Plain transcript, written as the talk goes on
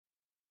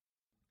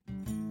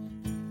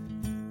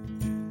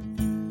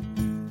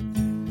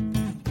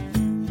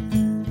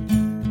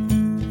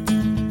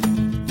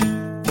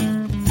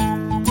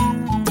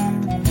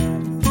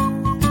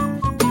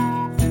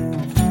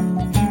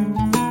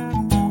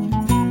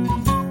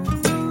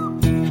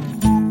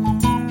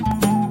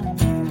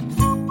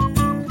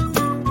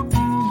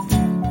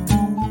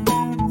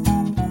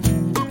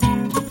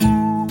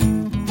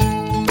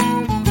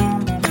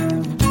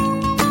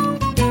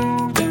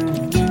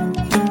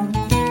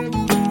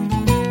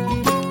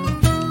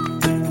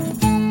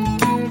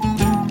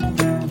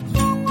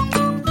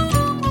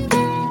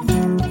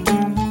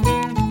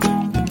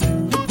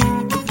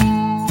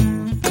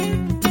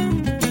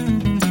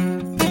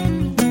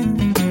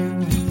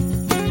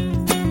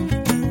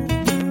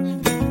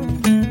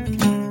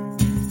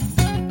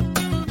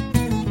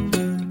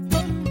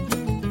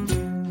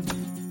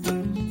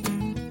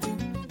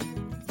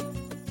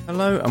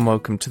Hello and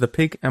welcome to the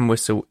Pig and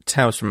Whistle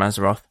Tales from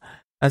Azeroth.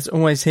 As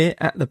always here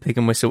at the Pig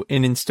and Whistle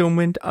Inn in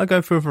Stormwind, I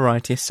go through a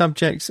variety of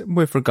subjects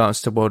with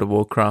regards to World of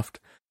Warcraft.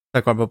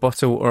 So grab a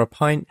bottle or a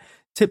pint,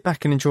 sit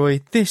back and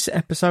enjoy. This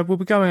episode we'll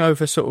be going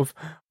over sort of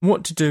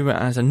what to do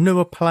as a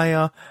newer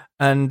player,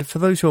 and for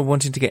those who are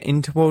wanting to get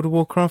into World of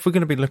Warcraft, we're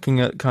going to be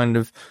looking at kind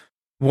of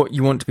what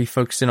you want to be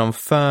focusing on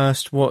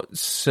first,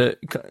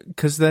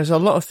 because there's a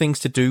lot of things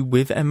to do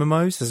with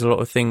MMOs, there's a lot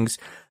of things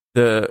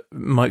that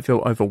might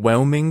feel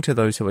overwhelming to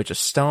those who are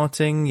just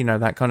starting, you know,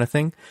 that kind of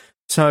thing.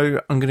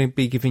 So I'm going to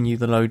be giving you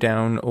the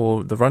lowdown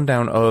or the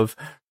rundown of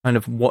kind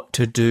of what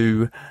to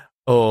do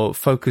or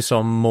focus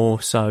on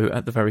more so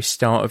at the very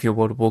start of your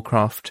World of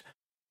Warcraft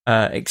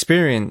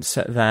experience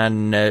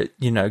than,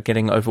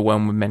 getting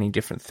overwhelmed with many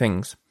different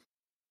things.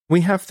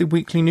 We have the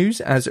weekly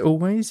news, as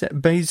always.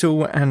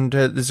 Basil and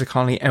the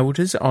Zakali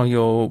Elders are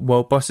your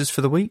world bosses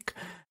for the week.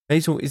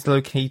 Basil is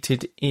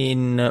located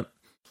in...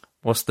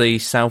 what's the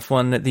south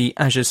one? The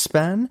Azure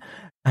Span.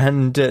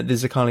 And the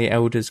Zakali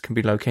Elders can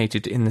be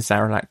located in the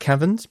Zaralak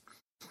Caverns.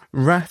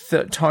 Wrath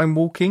Time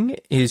Walking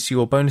is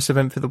your bonus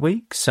event for the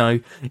week. So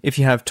if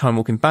you have Time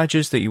Walking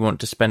badges that you want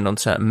to spend on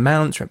certain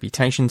mounts,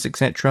 reputations,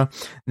 etc.,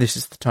 this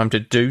is the time to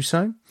do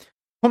so.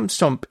 Pomp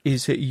Stomp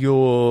is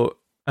your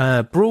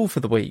brawl for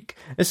the week.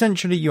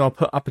 Essentially, you are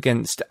put up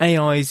against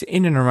AIs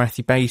in an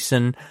Arathi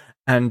Basin,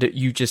 and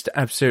you just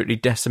absolutely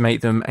decimate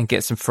them and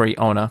get some free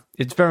honour.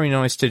 It's very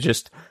nice to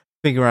just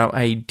figure out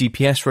a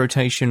DPS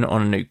rotation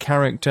on a new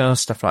character,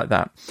 stuff like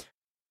that.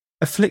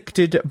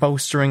 Afflicted,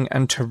 Bolstering,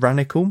 and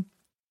Tyrannical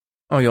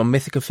are your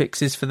mythic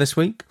affixes for this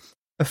week.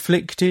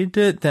 Afflicted,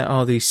 there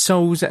are the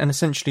souls, and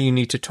essentially you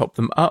need to top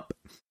them up.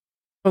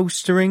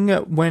 Bolstering,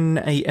 when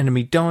a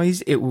enemy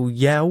dies, it will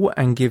yell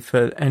and give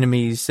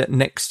enemies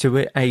next to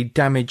it a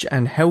damage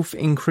and health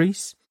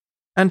increase.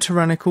 And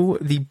Tyrannical,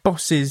 the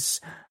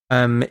bosses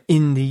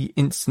in the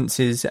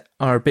instances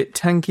are a bit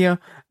tankier,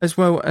 as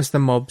well as the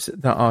mobs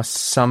that are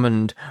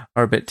summoned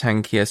are a bit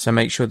tankier, so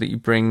make sure that you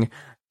bring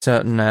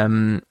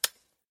certain,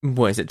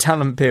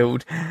 talent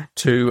build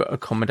to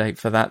accommodate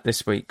for that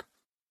this week.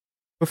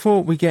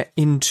 Before we get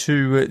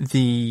into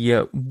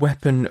the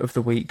weapon of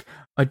the week,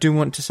 I do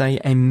want to say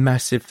a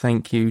massive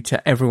thank you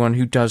to everyone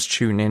who does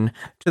tune in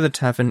to the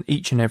tavern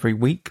each and every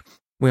week.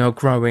 We are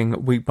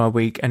growing week by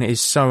week, and it is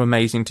so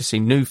amazing to see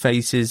new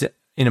faces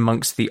in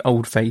amongst the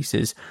old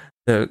faces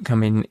that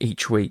come in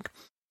each week.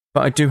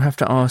 But I do have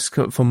to ask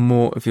for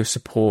more of your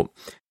support.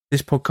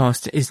 This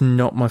podcast is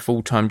not my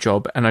full-time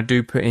job, and I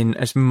do put in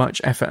as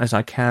much effort as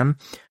I can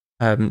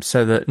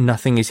so that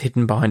nothing is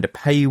hidden behind a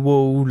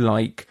paywall,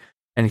 like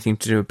anything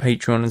to do with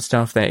Patreon and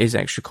stuff. There is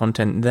extra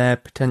content there,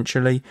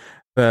 potentially,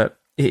 but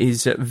it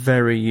is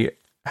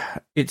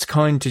it's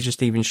kind to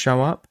just even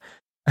show up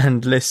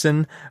and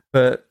listen,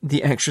 but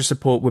the extra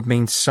support would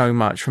mean so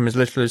much, from as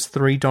little as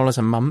 $3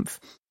 a month.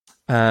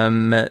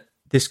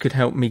 This could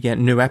help me get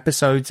new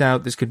episodes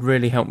out. This could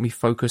really help me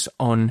focus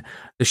on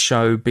the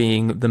show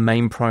being the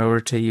main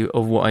priority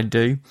of what I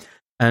do.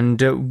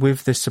 And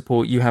with this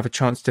support, you have a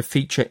chance to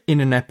feature in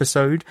an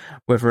episode,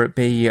 whether it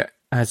be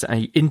as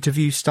a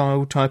interview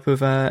style type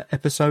of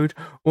episode,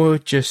 or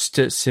just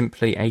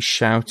simply a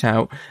shout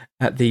out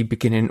at the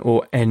beginning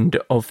or end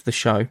of the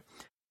show.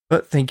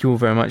 But thank you all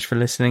very much for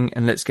listening,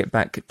 and let's get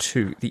back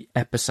to the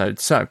episode.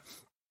 So,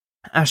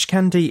 Ash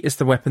Candy is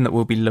the weapon that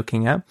we'll be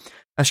looking at.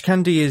 Ash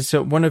Candy is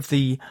one of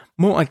the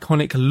more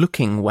iconic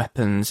looking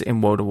weapons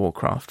in World of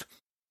Warcraft.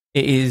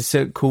 It is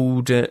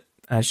called,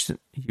 as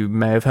you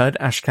may have heard,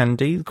 Ash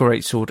Candy, the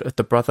Great Sword of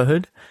the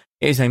Brotherhood.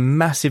 It is a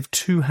massive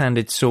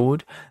two-handed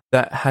sword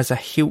that has a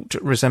hilt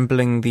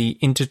resembling the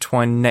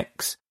intertwined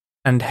necks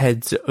and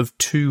heads of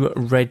two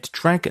red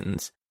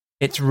dragons.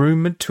 It's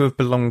rumoured to have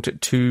belonged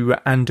to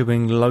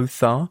Anduin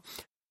Lothar.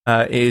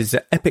 It is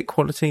epic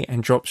quality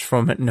and drops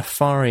from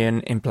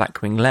Nefarian in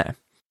Blackwing Lair.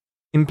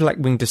 In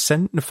Blackwing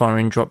Descent,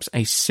 Nefarian drops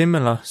a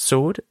similar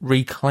sword,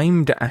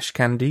 reclaimed Ash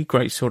Candy,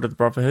 Great Sword of the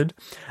Brotherhood,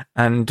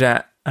 and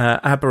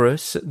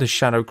Aberus, the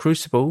Shadow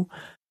Crucible,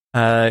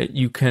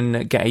 you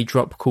can get a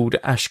drop called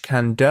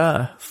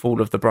Ashkandar,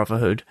 Fall of the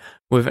Brotherhood,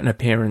 with an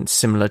appearance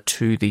similar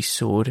to the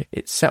sword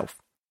itself.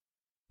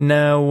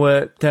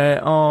 Now,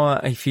 there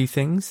are a few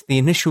things. The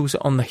initials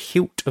on the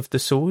hilt of the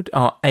sword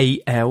are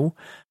AL,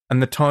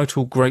 and the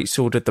title Great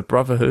Sword of the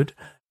Brotherhood,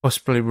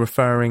 possibly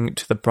referring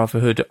to the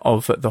Brotherhood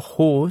of the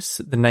Horse,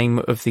 the name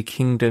of the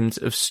kingdoms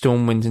of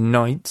Stormwind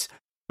Knights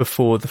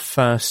before the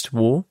First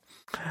War,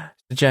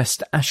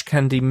 suggest Ash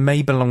Candy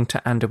may belong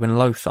to Anduin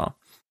Lothar.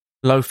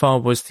 Lothar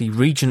was the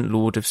Regent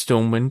Lord of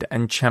Stormwind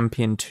and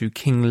champion to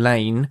King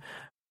Lane,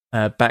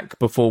 back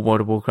before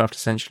World of Warcraft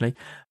essentially,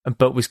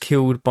 but was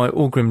killed by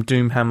Orgrim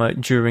Doomhammer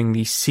during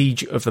the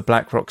Siege of the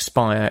Blackrock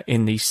Spire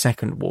in the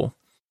Second War.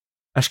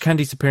 Ash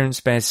Candy's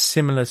appearance bears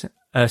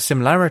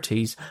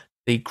similarities to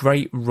the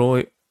Great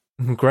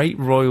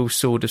Royal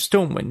Sword of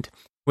Stormwind,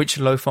 which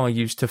Lothar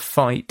used to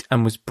fight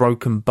and was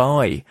broken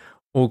by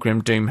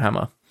Orgrim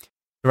Doomhammer.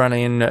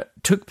 Thoralion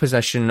took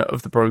possession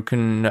of the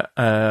broken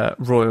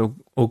royal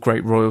or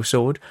Great Royal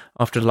Sword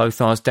after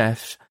Lothar's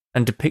death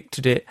and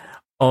depicted it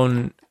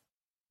on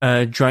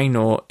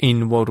Draenor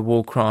in World of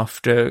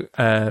Warcraft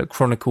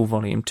Chronicle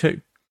Volume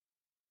 2.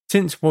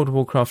 Since World of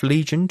Warcraft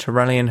Legion,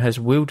 Turalyon has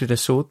wielded a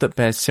sword that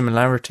bears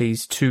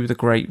similarities to the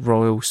Great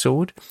Royal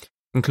Sword,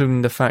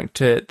 including the fact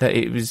that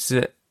it was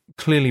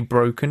clearly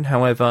broken.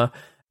 However,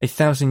 A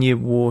Thousand Year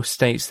War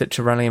states that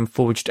Turalyon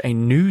forged a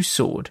new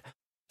sword,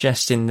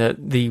 suggesting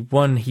that the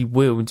one he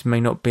wields may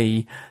not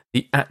be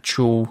the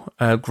actual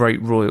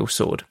Great Royal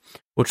Sword,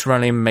 or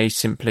Turalyon may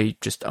simply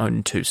just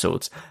own two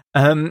swords.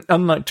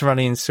 Unlike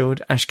Turalyon's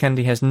sword,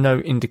 Ashkandi has no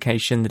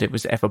indication that it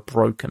was ever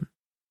broken.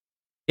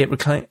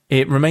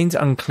 It remains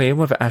unclear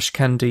whether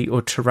Ashkandi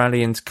or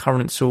Turalyon's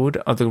current sword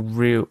are the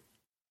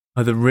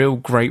real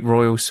Great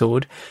Royal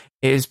Sword.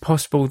 It is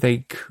possible they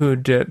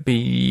could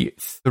be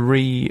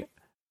three.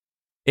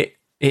 It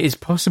is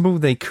possible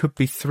they could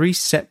be three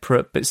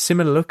separate but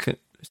similar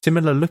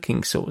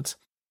looking swords.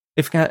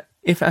 If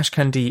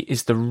Ashkandi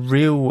is the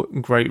real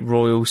Great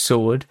Royal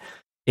Sword,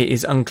 it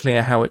is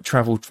unclear how it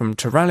travelled from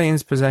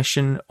Turalyon's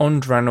possession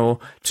on Draenor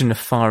to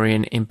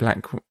Nefarian in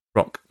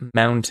Blackrock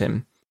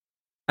Mountain.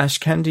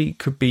 Ashkandi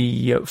could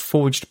be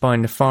forged by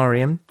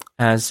Nefarian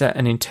as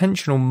an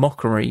intentional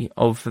mockery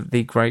of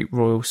the Great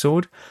Royal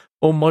Sword,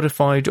 or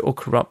modified or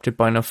corrupted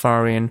by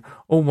Nefarian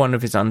or one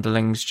of his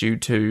underlings due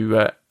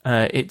to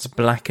its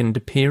blackened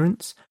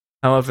appearance.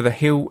 However, the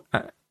hilt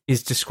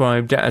is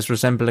described as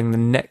resembling the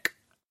neck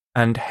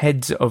and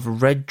heads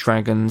of red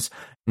dragons,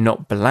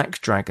 not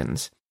black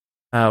dragons.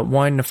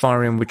 Why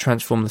Nefarian would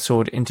transform the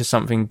sword into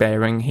something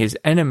bearing his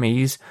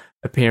enemy's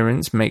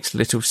appearance makes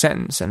little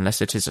sense,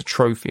 unless it is a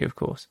trophy, of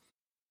course.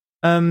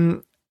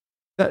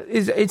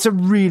 It's a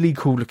really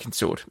cool looking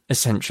sword,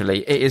 essentially.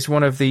 It is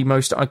one of the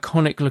most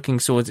iconic looking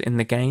swords in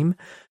the game,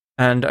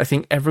 and I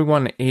think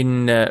everyone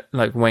in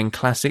when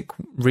Classic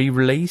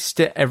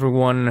re-released it,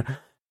 everyone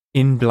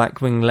in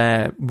Blackwing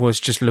Lair was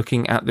just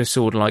looking at the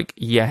sword like,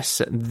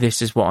 yes,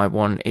 this is what I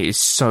want. It is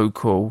so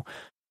cool.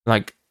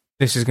 Like,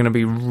 this is going to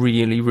be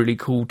really, really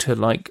cool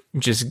to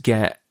just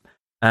get.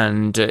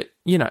 And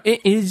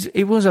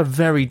it was a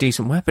very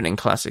decent weapon in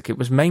Classic. It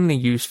was mainly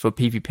used for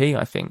PvP,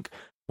 I think,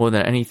 more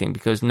than anything,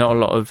 because not a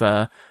lot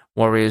of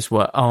warriors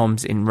were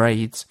arms in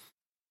raids.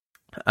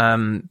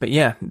 But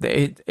yeah,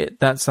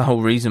 that's the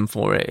whole reason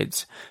for it.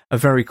 It's a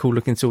very cool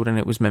looking sword, and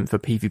it was meant for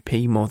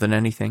PvP more than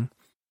anything.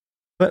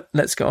 But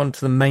let's get on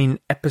to the main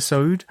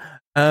episode.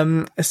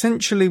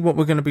 Essentially, what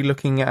we're going to be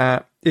looking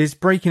at is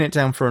breaking it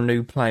down for a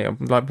new player.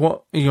 Like,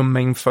 what your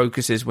main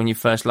focus is when you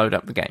first load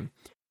up the game.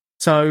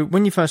 So,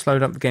 when you first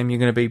load up the game, you're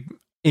going to be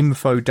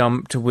info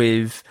dumped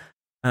with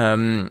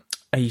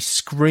a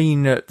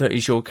screen that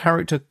is your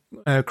character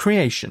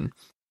creation.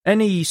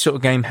 Any sort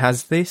of game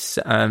has this.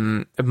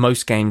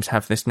 Most games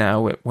have this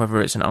now, whether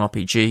it's an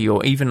RPG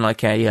or even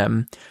like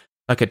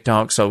a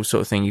Dark Souls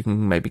sort of thing. You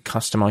can maybe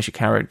customize your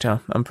character.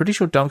 I'm pretty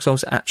sure Dark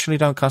Souls actually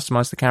don't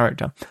customize the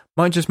character.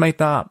 Might just make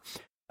that up.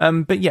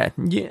 But yeah,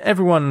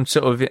 everyone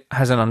sort of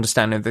has an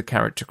understanding of the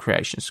character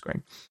creation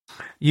screen.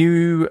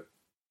 You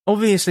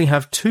obviously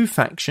have two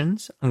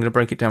factions. I'm going to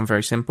break it down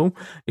very simple.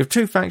 You have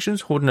two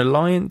factions, Horde and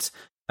Alliance.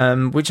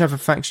 Whichever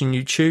faction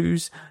you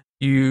choose,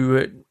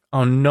 you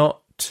are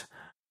not,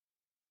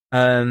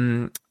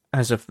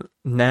 as of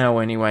now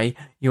anyway,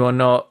 you are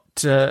not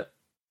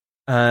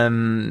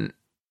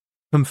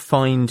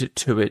confined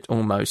to it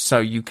almost. So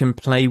you can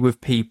play with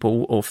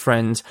people or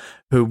friends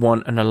who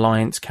want an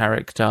Alliance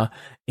character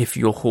if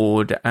you're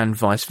Horde, and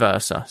vice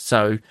versa.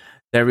 So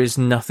there is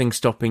nothing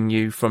stopping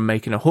you from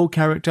making a Horde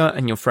character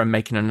and your friend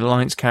making an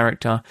Alliance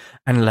character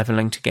and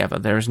leveling together.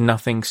 There is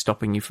nothing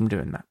stopping you from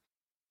doing that.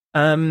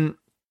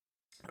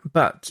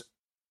 But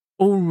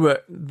all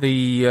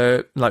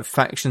the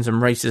factions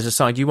and races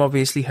aside, you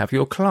obviously have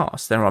your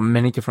class. There are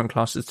many different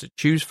classes to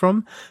choose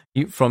from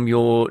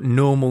your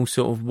normal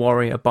sort of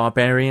warrior,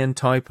 barbarian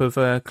type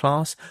of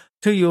class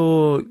to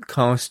your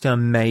caster,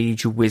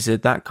 mage,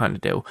 wizard, that kind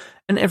of deal,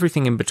 and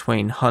everything in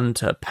between: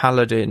 hunter,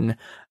 paladin,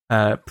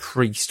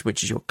 priest,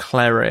 which is your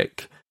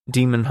cleric,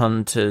 demon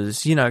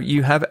hunters.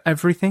 You have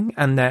everything,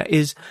 and there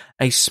is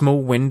a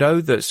small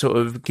window that sort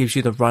of gives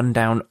you the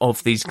rundown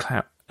of these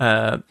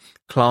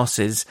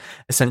classes,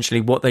 essentially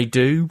what they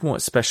do,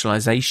 what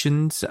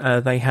specializations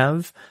they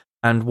have,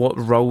 and what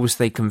roles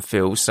they can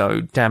fill.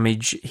 So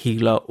damage,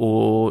 healer,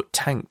 or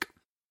tank.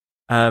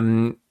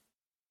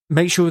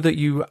 Make sure that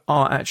you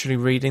are actually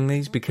reading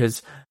these,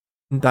 because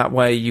that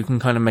way you can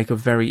kind of make a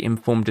very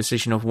informed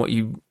decision of what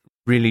you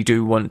really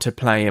do want to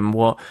play and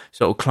what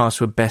sort of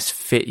class would best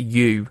fit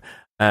you,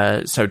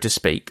 so to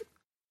speak.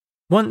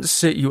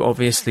 Once you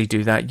obviously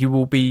do that, you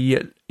will be,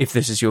 if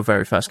this is your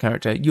very first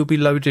character, you'll be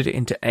loaded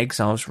into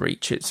Exile's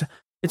Reach. It's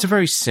a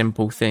very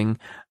simple thing.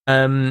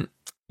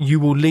 You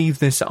will leave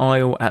this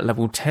isle at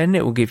level 10.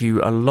 It will give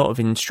you a lot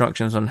of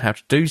instructions on how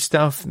to do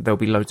stuff. There'll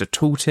be loads of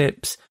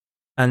tooltips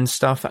and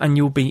stuff, and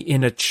you'll be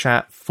in a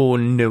chat for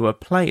newer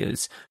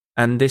players.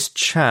 And this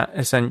chat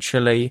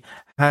essentially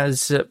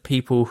has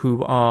people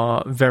who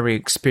are very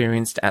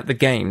experienced at the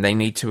game. They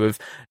need to have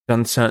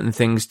done certain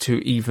things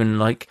to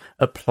even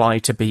apply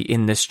to be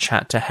in this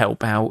chat to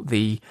help out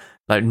the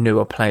like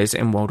newer players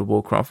in World of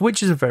Warcraft,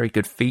 which is a very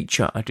good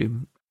feature, I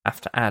do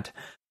have to add.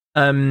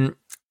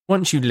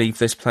 Once you leave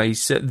this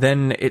place,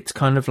 then it's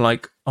kind of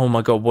like, oh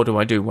my god, what do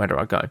I do? Where do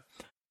I go?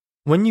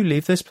 When you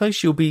leave this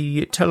place, you'll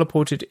be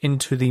teleported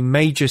into the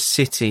major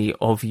city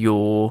of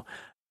your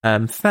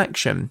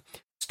faction,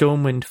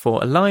 Stormwind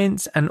for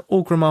Alliance and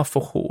Orgrimmar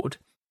for Horde.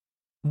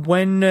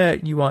 When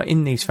you are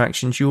in these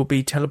factions, you'll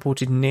be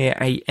teleported near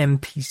a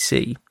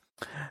NPC.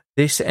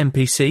 This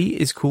NPC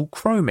is called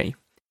Chromie.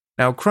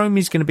 Now,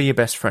 Chromie's going to be your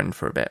best friend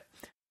for a bit.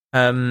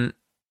 I'm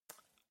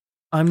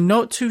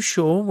not too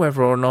sure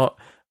whether or not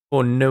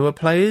for newer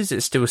players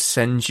it still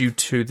sends you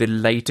to the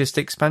latest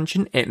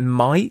expansion. It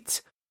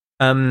might.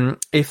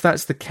 If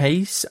that's the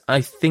case,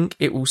 I think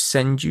it will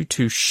send you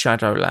to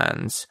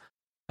Shadowlands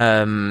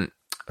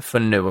for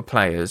newer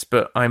players,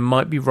 but I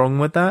might be wrong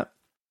with that.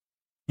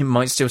 It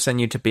might still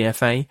send you to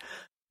BFA,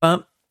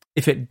 but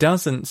if it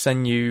doesn't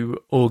send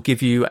you or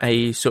give you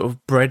a sort of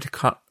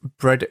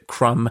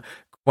breadcrumb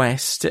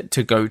quest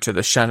to go to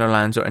the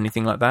Shadowlands or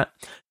anything like that,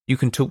 you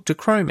can talk to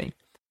Chromie.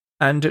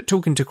 And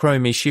talking to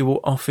Chromie, she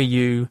will offer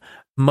you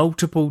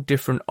multiple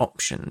different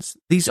options.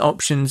 These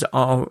options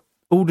are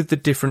all of the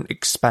different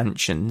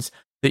expansions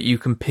that you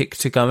can pick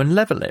to go and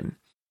level in.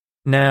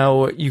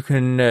 Now, you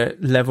can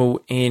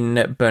level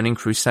in Burning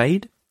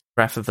Crusade,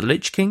 Wrath of the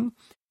Lich King,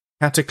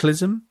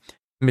 Cataclysm,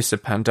 Mists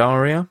of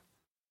Pandaria,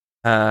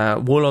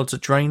 Warlords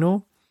of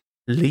Draenor,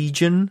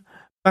 Legion,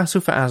 Battle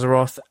for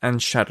Azeroth,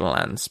 and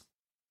Shadowlands.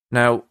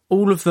 Now,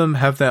 all of them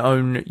have their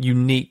own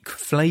unique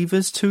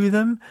flavours to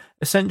them,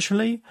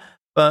 essentially,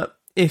 but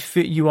if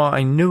you are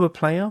a newer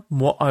player,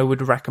 what I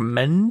would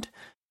recommend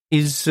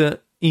is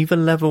either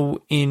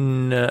level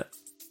in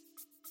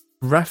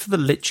Wrath of the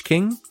Lich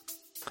King,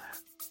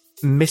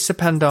 Mists of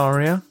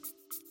Pandaria.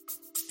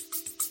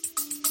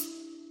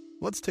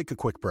 Let's take a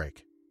quick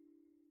break.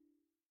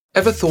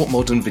 Ever thought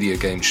modern video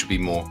games should be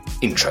more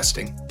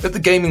interesting? At the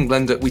Gaming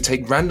Blender, we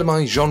take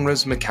randomized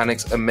genres,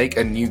 mechanics, and make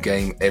a new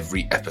game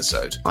every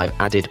episode. I've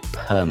added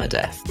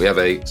permadeath. We have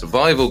a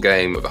survival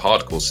game of a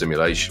hardcore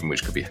simulation,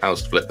 which could be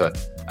House Flipper,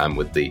 and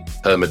with the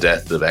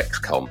permadeath of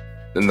XCOM.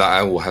 And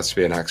that all has to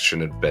be an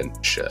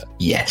action-adventure.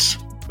 Yes.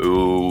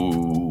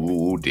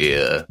 Oh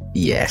dear.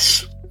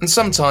 Yes. And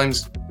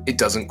sometimes it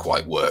doesn't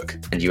quite work.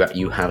 And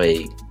you have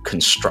a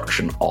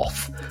construction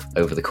off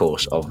over the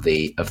course of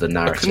the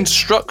narrative. A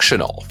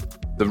construction off.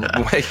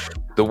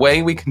 The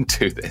way we can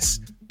do this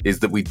is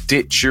that we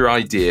ditch your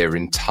idea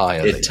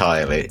entirely.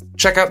 Entirely.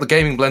 Check out the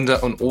Gaming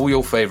Blender on all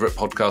your favourite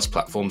podcast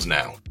platforms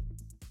now.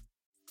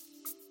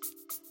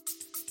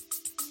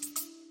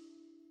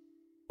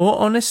 Or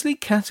honestly,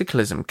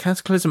 Cataclysm.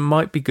 Cataclysm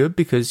might be good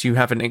because you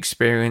haven't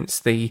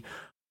experienced the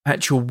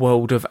actual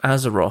world of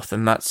Azeroth,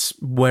 and that's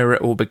where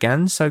it all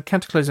began. So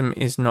Cataclysm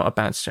is not a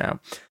bad shout.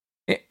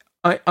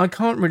 I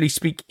can't really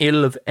speak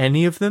ill of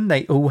any of them.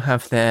 They all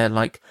have their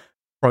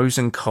pros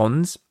and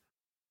cons.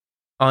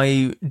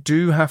 I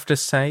do have to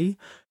say,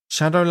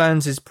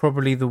 Shadowlands is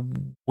probably the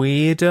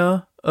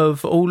weirder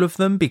of all of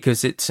them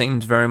because it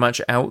seems very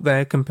much out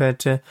there compared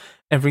to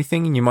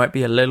everything, and you might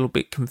be a little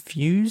bit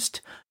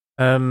confused.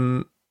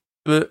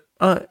 But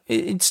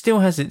it still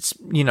has its,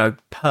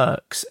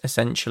 perks,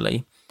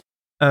 essentially.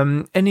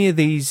 Any of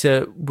these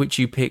which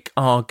you pick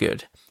are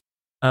good.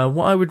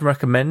 What I would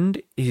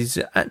recommend is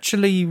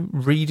actually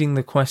reading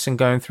the quests and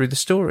going through the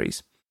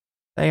stories.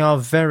 They are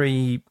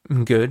very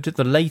good.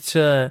 The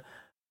later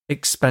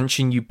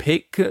expansion you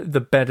pick,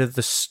 the better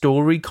the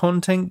story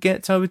content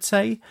gets, I would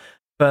say.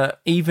 But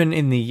even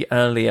in the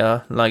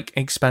earlier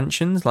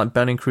expansions, like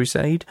Burning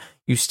Crusade,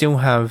 you still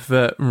have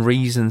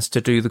reasons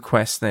to do the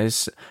quests.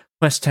 There's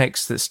quest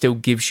text that still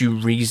gives you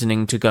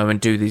reasoning to go and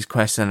do these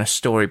quests and a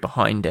story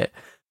behind it.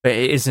 But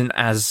it isn't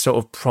as sort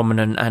of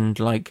prominent and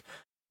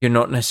you're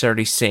not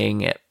necessarily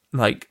seeing it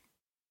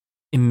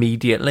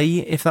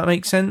immediately, if that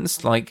makes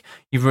sense.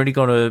 You've really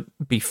got to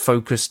be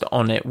focused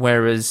on it,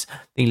 whereas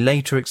the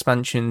later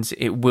expansions,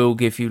 it will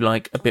give you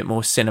a bit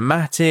more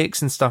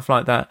cinematics and stuff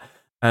like that,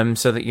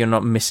 so that you're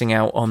not missing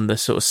out on the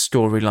sort of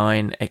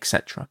storyline,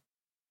 etc.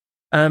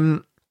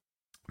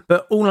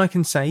 But all I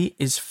can say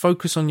is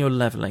focus on your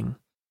leveling.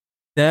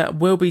 There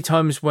will be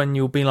times when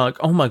you'll be like,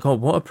 oh my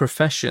god, what are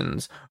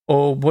professions?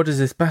 Or what does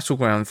this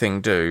battleground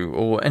thing do?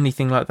 Or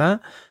anything like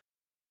that.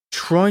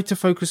 Try to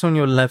focus on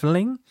your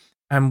leveling.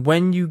 And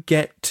when you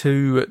get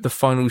to the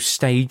final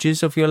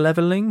stages of your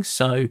leveling,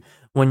 so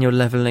when you're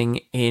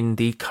leveling in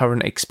the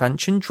current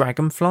expansion,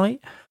 Dragonflight,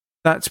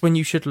 that's when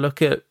you should look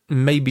at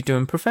maybe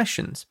doing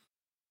professions.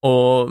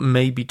 Or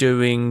maybe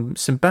doing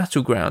some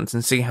battlegrounds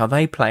and see how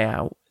they play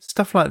out.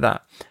 Stuff like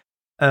that.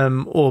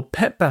 Or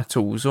pet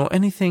battles, or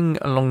anything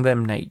along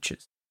them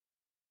natures.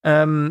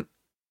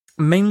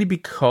 Mainly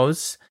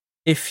because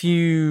if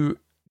you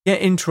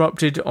get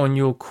interrupted on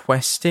your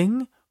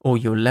questing or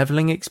your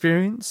leveling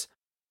experience,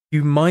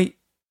 you might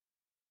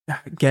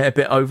get a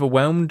bit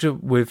overwhelmed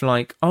with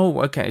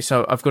oh, okay,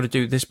 so I've got to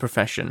do this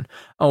profession.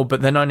 Oh,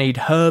 but then I need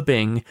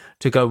herbing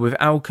to go with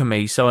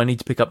alchemy, so I need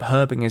to pick up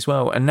herbing as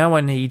well. And now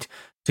I need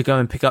to go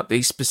and pick up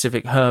these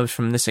specific herbs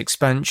from this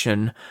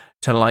expansion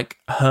to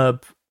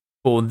herb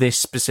for this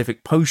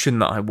specific potion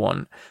that I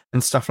want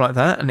and stuff like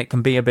that. And it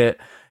can be it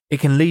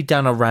can lead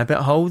down a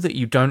rabbit hole that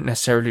you don't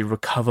necessarily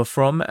recover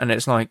from. And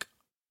it's like,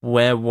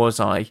 where was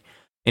I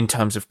in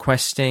terms of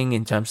questing,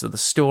 in terms of the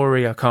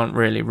story? I can't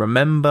really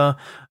remember.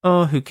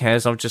 Oh, who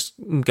cares? I'll just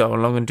go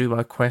along and do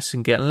my quests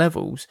and get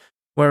levels.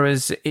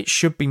 Whereas it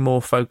should be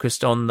more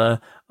focused on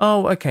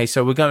okay,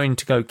 so we're going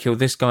to go kill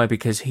this guy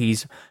because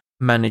he's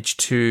managed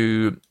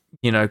to,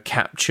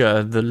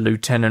 capture the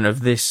lieutenant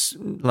of this,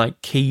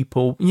 keep,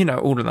 or,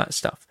 all of that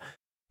stuff.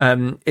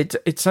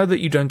 It's so that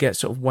you don't get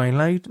sort of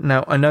waylaid.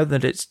 Now, I know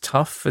that it's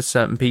tough for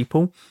certain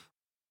people.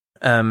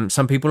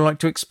 Some people like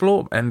to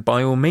explore, and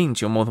by all means,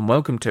 you're more than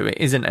welcome to. It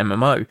is an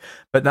MMO,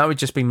 but that would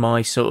just be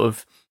my sort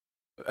of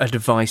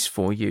advice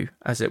for you,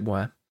 as it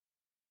were.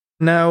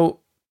 Now,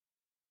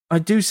 I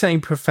do say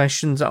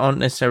professions aren't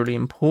necessarily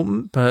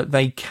important, but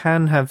they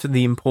can have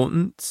the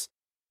importance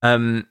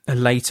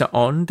later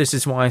on. This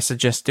is why I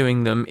suggest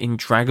doing them in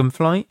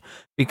Dragonflight,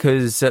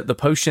 because the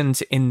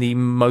potions in the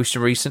most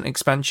recent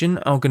expansion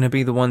are going to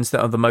be the ones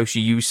that are the most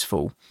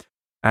useful.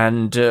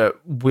 And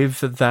with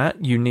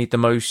that, you need the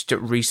most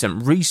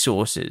recent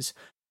resources.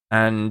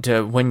 And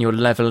when you're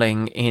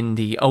leveling in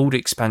the old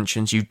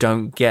expansions, you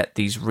don't get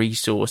these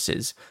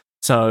resources.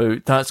 So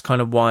that's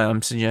kind of why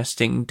I'm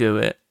suggesting do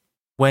it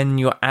when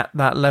you're at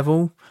that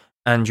level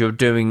and you're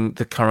doing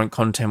the current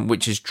content,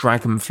 which is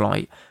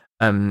Dragonflight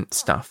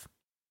stuff.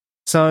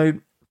 So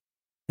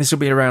this will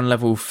be around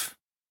level...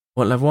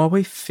 what level are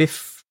we?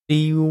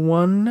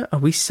 51? Are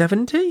we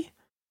 70?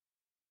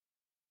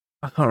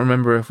 I can't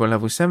remember if we're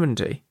level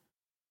 70.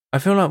 I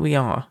feel like we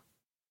are.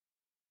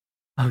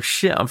 Oh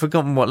shit, I've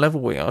forgotten what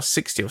level we are,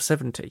 60 or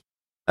 70.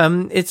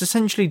 It's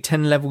essentially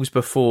 10 levels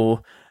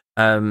before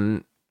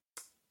your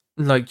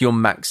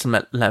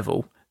maximum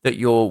level that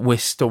you're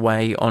whisked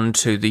away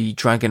onto the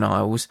Dragon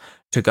Isles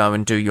to go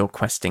and do your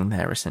questing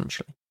there,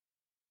 essentially.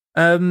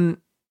 When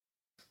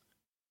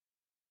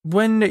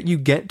you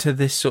get to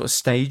this sort of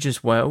stage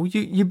as well,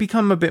 you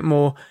become a bit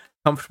more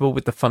comfortable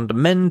with the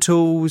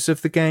fundamentals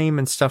of the game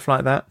and stuff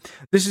like that.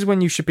 This is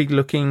when you should be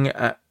looking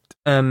at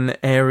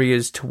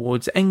areas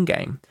towards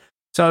endgame.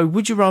 So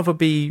would you rather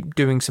be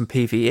doing some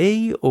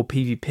PvE or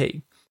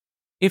PvP?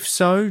 If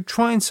so,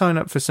 try and sign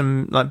up for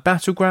some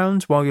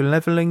battlegrounds while you're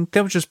leveling.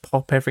 They'll just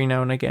pop every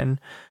now and again.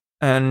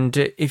 And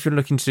if you're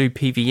looking to do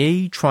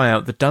PvE, try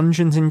out the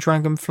dungeons in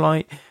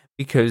Dragonflight,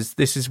 because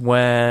this is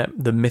where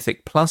the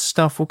Mythic Plus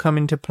stuff will come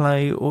into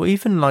play, or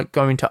even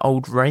go into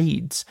old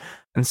raids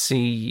and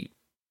see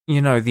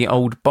the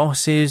old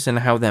bosses and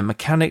how their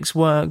mechanics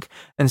work,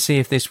 and see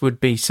if this would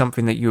be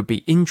something that you would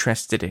be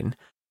interested in.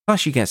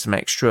 Plus you get some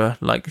extra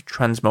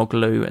transmog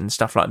loot and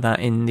stuff like that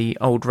in the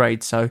old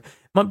raid, so it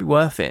might be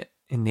worth it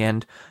in the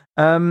end.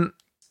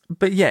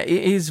 But yeah, it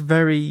is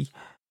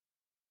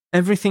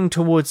everything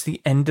towards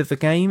the end of the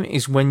game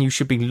is when you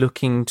should be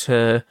looking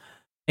to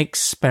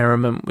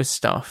experiment with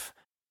stuff.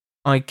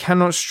 I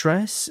cannot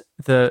stress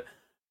that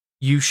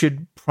you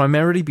should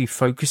primarily be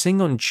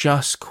focusing on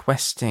just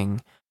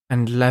questing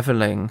and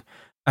leveling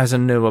as a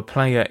newer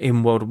player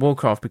in World of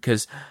Warcraft,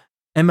 because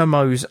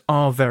MMOs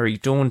are very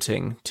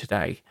daunting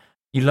today.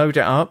 You load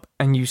it up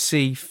and you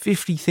see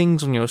 50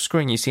 things on your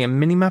screen. You see a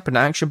minimap, an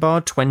action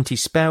bar, 20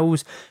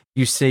 spells.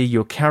 You see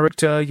your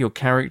character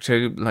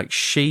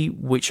sheet,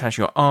 which has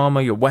your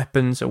armor, your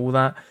weapons, all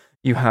that.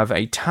 You have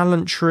a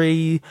talent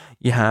tree.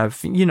 You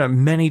have,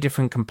 many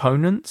different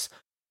components.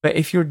 But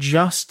if you're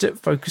just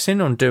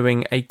focusing on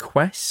doing a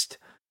quest,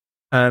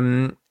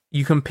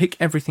 you can pick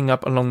everything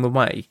up along the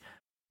way.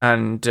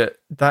 And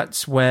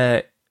that's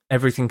where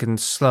everything can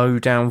slow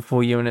down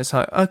for you. And it's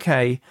like,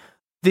 okay,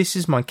 this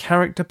is my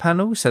character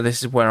panel. So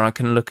this is where I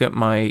can look at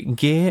my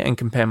gear and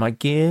compare my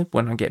gear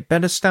when I get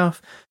better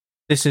stuff.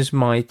 This is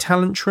my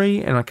talent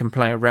tree, and I can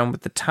play around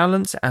with the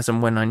talents as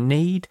and when I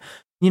need.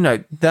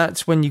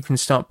 That's when you can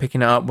start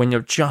picking it up, when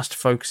you're just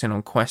focusing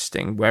on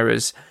questing.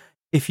 Whereas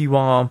if you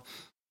are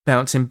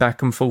bouncing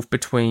back and forth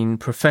between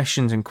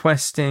professions and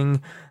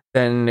questing,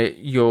 then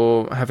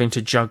you're having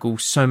to juggle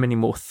so many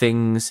more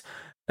things,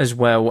 as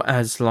well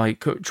as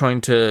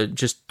trying to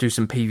just do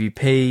some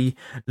PvP,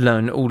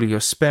 learn all of your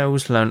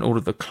spells, learn all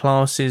of the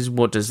classes.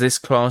 What does this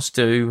class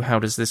do? How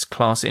does this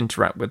class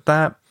interact with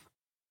that?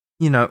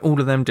 All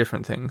of them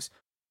different things.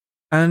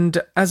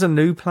 And as a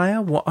new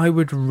player, what I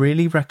would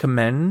really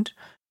recommend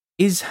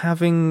is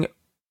having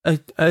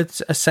a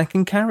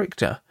second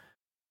character,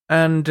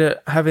 and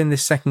having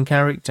this second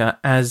character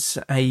as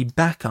a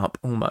backup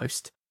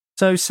almost.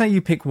 So say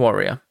you pick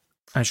Warrior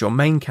as your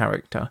main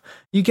character,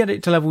 you get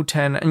it to level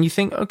 10 and you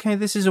think, okay,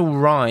 this is all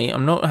right.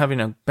 I'm not having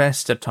a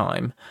best of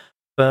time,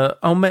 but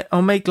I'll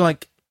make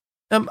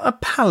a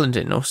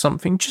paladin or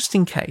something just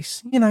in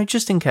case,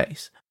 just in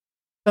case.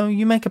 So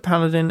you make a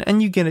paladin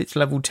and you get it to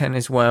level 10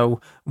 as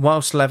well,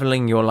 whilst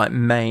leveling your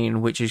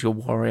main, which is your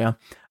warrior.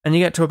 And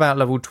you get to about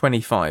level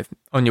 25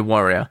 on your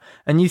warrior.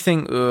 And you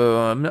think,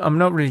 I'm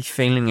not really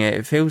feeling it.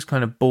 It feels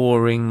kind of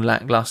boring,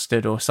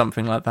 lackluster or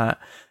something like that.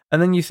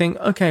 And then you think,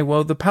 okay,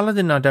 well, the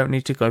paladin, I don't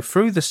need to go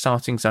through the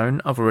starting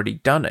zone. I've already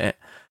done it.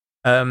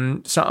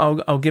 So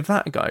I'll give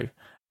that a go.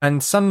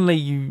 and suddenly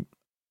you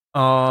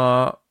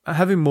are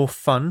having more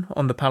fun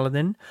on the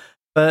paladin,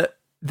 but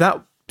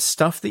that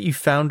stuff that you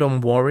found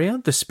on warrior,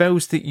 the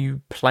spells that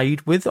you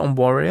played with on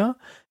warrior,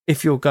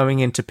 if you're going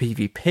into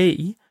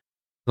PvP,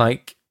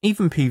 like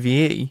even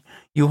PvE,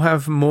 you'll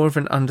have more of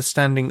an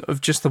understanding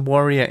of just the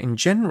warrior in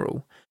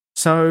general.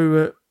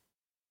 So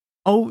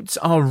alts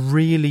are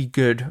really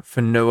good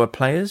for newer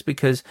players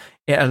because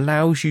it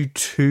allows you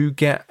to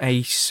get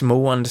a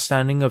small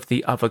understanding of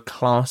the other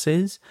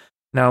classes.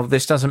 Now,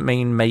 this doesn't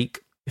mean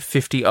make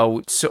 50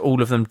 alts,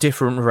 all of them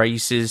different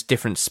races,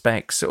 different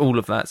specs, all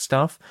of that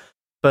stuff,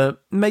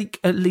 but make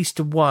at least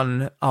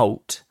one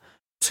alt.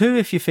 2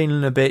 if you're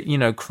feeling a bit,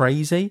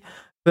 crazy,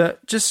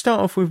 but just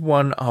start off with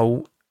one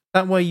alt.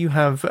 That way you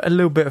have a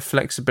little bit of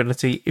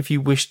flexibility if you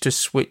wish to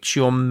switch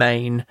your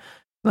main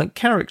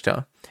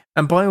character.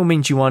 And by all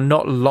means, you are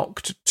not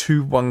locked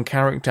to one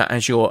character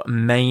as your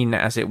main,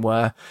 as it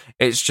were.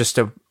 It's just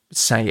a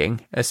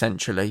saying,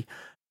 essentially.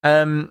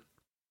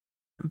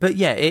 But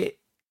yeah,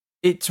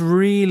 it's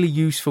really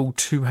useful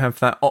to have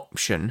that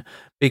option,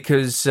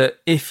 because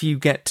if you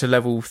get to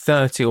level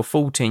 30 or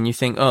 14, you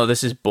think, oh,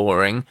 this is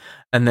boring,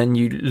 and then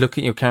you look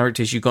at your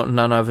characters, you've got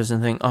none others,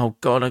 and think, oh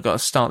god, I've got to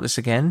start this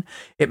again.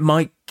 It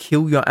might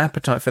kill your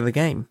appetite for the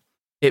game.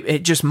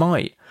 It just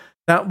might.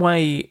 That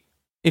way,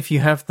 if you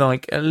have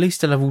at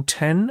least a level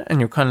 10 and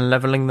you're kind of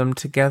leveling them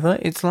together,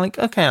 it's like,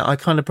 okay, I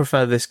kind of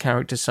prefer this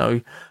character,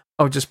 so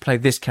I'll just play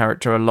this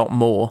character a lot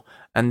more,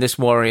 and this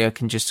warrior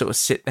can just sort of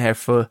sit there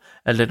for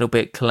a little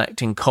bit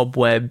collecting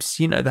cobwebs,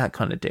 that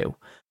kind of deal.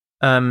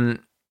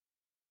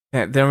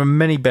 Yeah, there are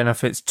many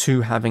benefits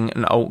to having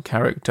an alt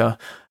character,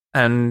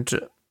 and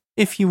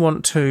if you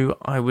want to,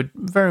 I would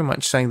very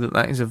much say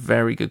that is a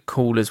very good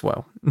call as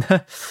well,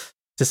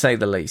 to say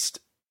the least.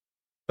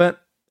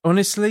 But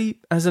honestly,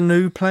 as a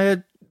new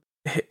player,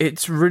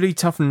 it's really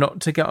tough not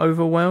to get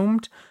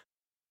overwhelmed,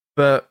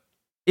 but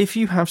if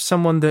you have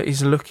someone that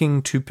is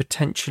looking to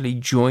potentially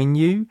join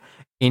you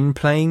in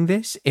playing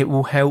this, it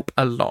will help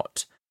a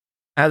lot.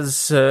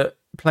 As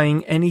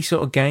playing any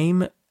sort of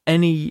game,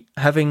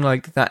 having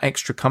that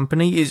extra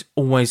company is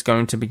always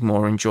going to be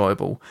more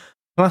enjoyable.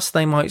 Plus,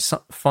 they might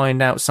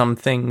find out some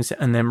things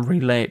and then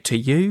relay it to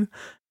you,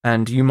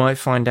 and you might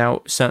find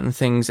out certain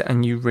things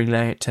and you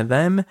relay it to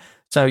them.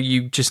 So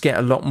you just get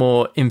a lot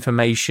more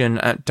information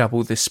at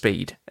double the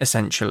speed,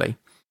 essentially.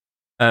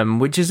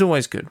 Which is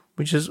always good.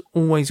 Which is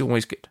always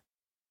good.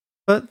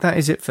 But that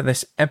is it for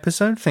this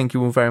episode. Thank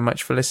you all very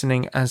much for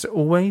listening, as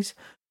always.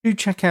 Do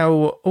check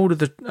out all of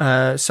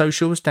the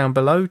socials down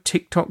below.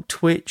 TikTok,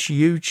 Twitch,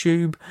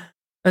 YouTube,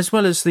 as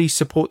well as the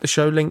support the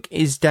show link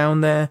is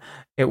down there.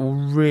 It will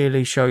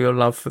really show your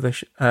love for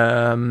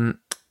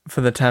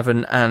the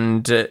tavern,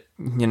 and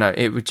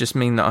it would just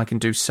mean that I can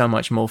do so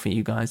much more for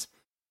you guys.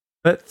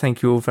 But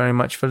thank you all very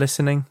much for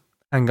listening,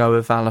 and go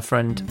with Valor,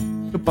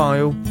 friend.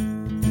 Goodbye all.